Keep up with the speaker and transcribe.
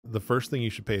the first thing you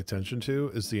should pay attention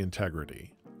to is the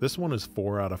integrity. This one is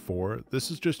 4 out of 4. This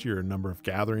is just your number of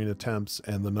gathering attempts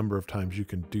and the number of times you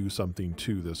can do something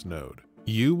to this node.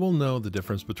 You will know the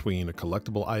difference between a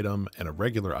collectible item and a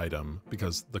regular item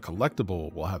because the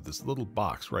collectible will have this little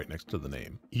box right next to the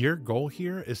name. Your goal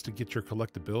here is to get your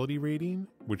collectability rating,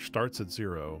 which starts at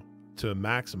 0, to a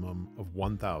maximum of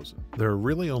 1000. There are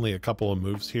really only a couple of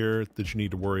moves here that you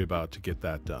need to worry about to get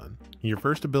that done. Your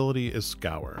first ability is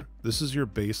Scour. This is your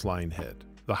baseline hit.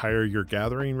 The higher your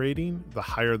gathering rating, the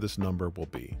higher this number will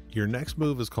be. Your next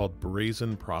move is called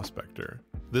Brazen Prospector.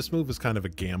 This move is kind of a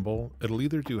gamble. It'll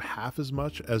either do half as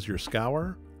much as your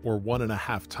Scour or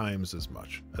 1.5 times as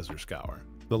much as your Scour.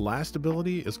 The last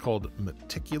ability is called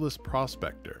Meticulous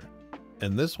Prospector,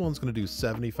 and this one's going to do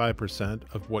 75%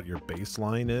 of what your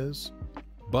baseline is,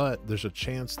 but there's a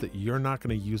chance that you're not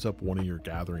going to use up one of your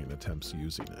gathering attempts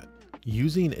using it.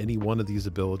 Using any one of these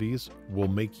abilities will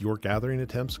make your gathering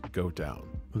attempts go down.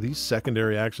 These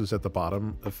secondary actions at the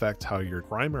bottom affect how your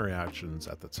primary actions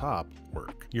at the top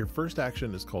work. Your first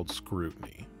action is called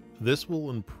Scrutiny. This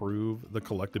will improve the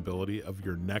collectability of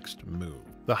your next move.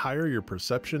 The higher your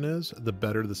perception is, the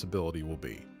better this ability will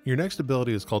be. Your next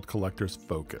ability is called Collector's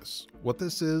Focus. What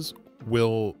this is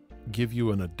will give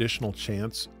you an additional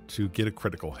chance to get a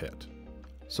critical hit.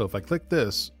 So if I click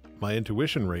this, my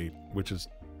intuition rate, which is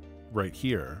right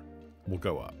here, will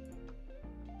go up.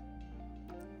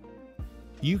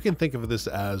 You can think of this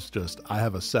as just, I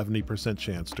have a 70%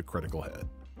 chance to critical hit.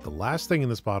 The last thing in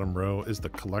this bottom row is the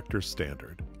Collector's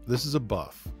Standard. This is a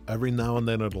buff. Every now and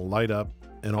then it'll light up,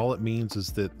 and all it means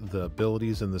is that the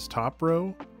abilities in this top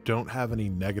row don't have any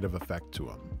negative effect to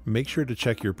them. Make sure to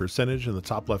check your percentage in the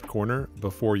top left corner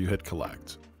before you hit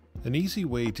collect. An easy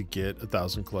way to get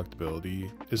 1000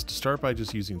 collectability is to start by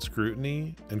just using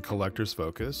Scrutiny and Collector's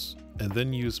Focus, and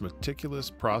then use Meticulous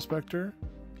Prospector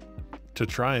to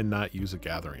try and not use a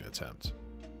gathering attempt.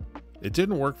 It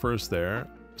didn't work for us there,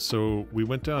 so we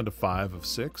went down to 5 of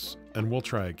 6, and we'll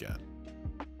try again.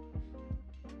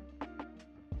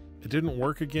 It didn't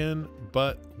work again,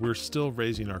 but we're still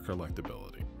raising our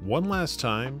collectability. One last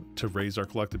time to raise our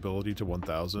collectability to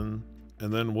 1000,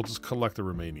 and then we'll just collect the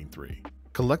remaining 3.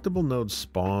 Collectible nodes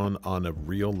spawn on a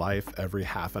real life every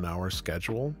half an hour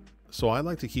schedule, so I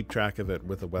like to keep track of it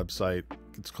with a website.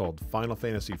 It's called Final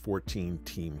Fantasy XIV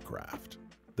Teamcraft.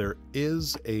 There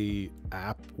is a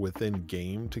app within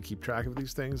game to keep track of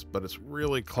these things, but it's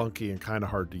really clunky and kind of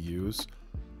hard to use.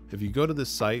 If you go to this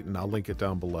site, and I'll link it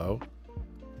down below,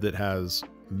 that has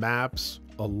maps,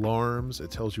 alarms,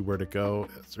 it tells you where to go.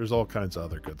 There's all kinds of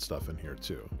other good stuff in here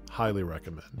too. Highly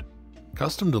recommend.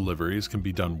 Custom deliveries can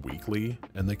be done weekly,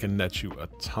 and they can net you a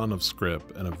ton of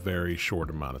scrip in a very short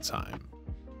amount of time.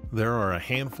 There are a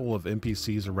handful of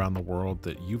NPCs around the world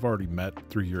that you've already met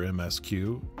through your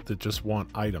MSQ that just want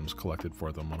items collected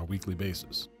for them on a weekly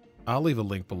basis. I'll leave a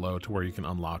link below to where you can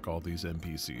unlock all these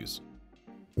NPCs.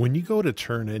 When you go to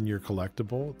turn in your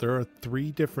collectible, there are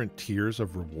 3 different tiers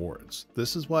of rewards.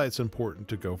 This is why it's important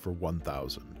to go for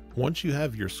 1000. Once you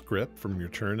have your scrip from your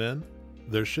turn in,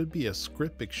 there should be a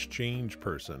scrip exchange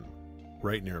person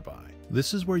right nearby.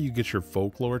 This is where you get your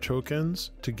Folklore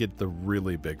tokens to get the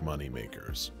really big money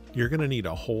makers. You're going to need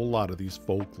a whole lot of these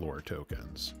Folklore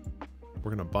tokens.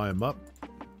 We're going to buy them up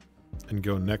and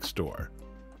go next door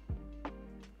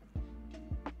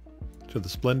to the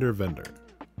Splendor vendor.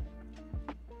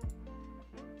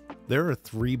 There are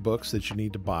 3 books that you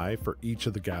need to buy for each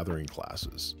of the gathering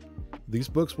classes. These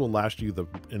books will last you the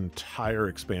entire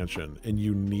expansion, and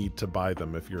you need to buy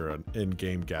them if you're an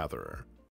in-game gatherer.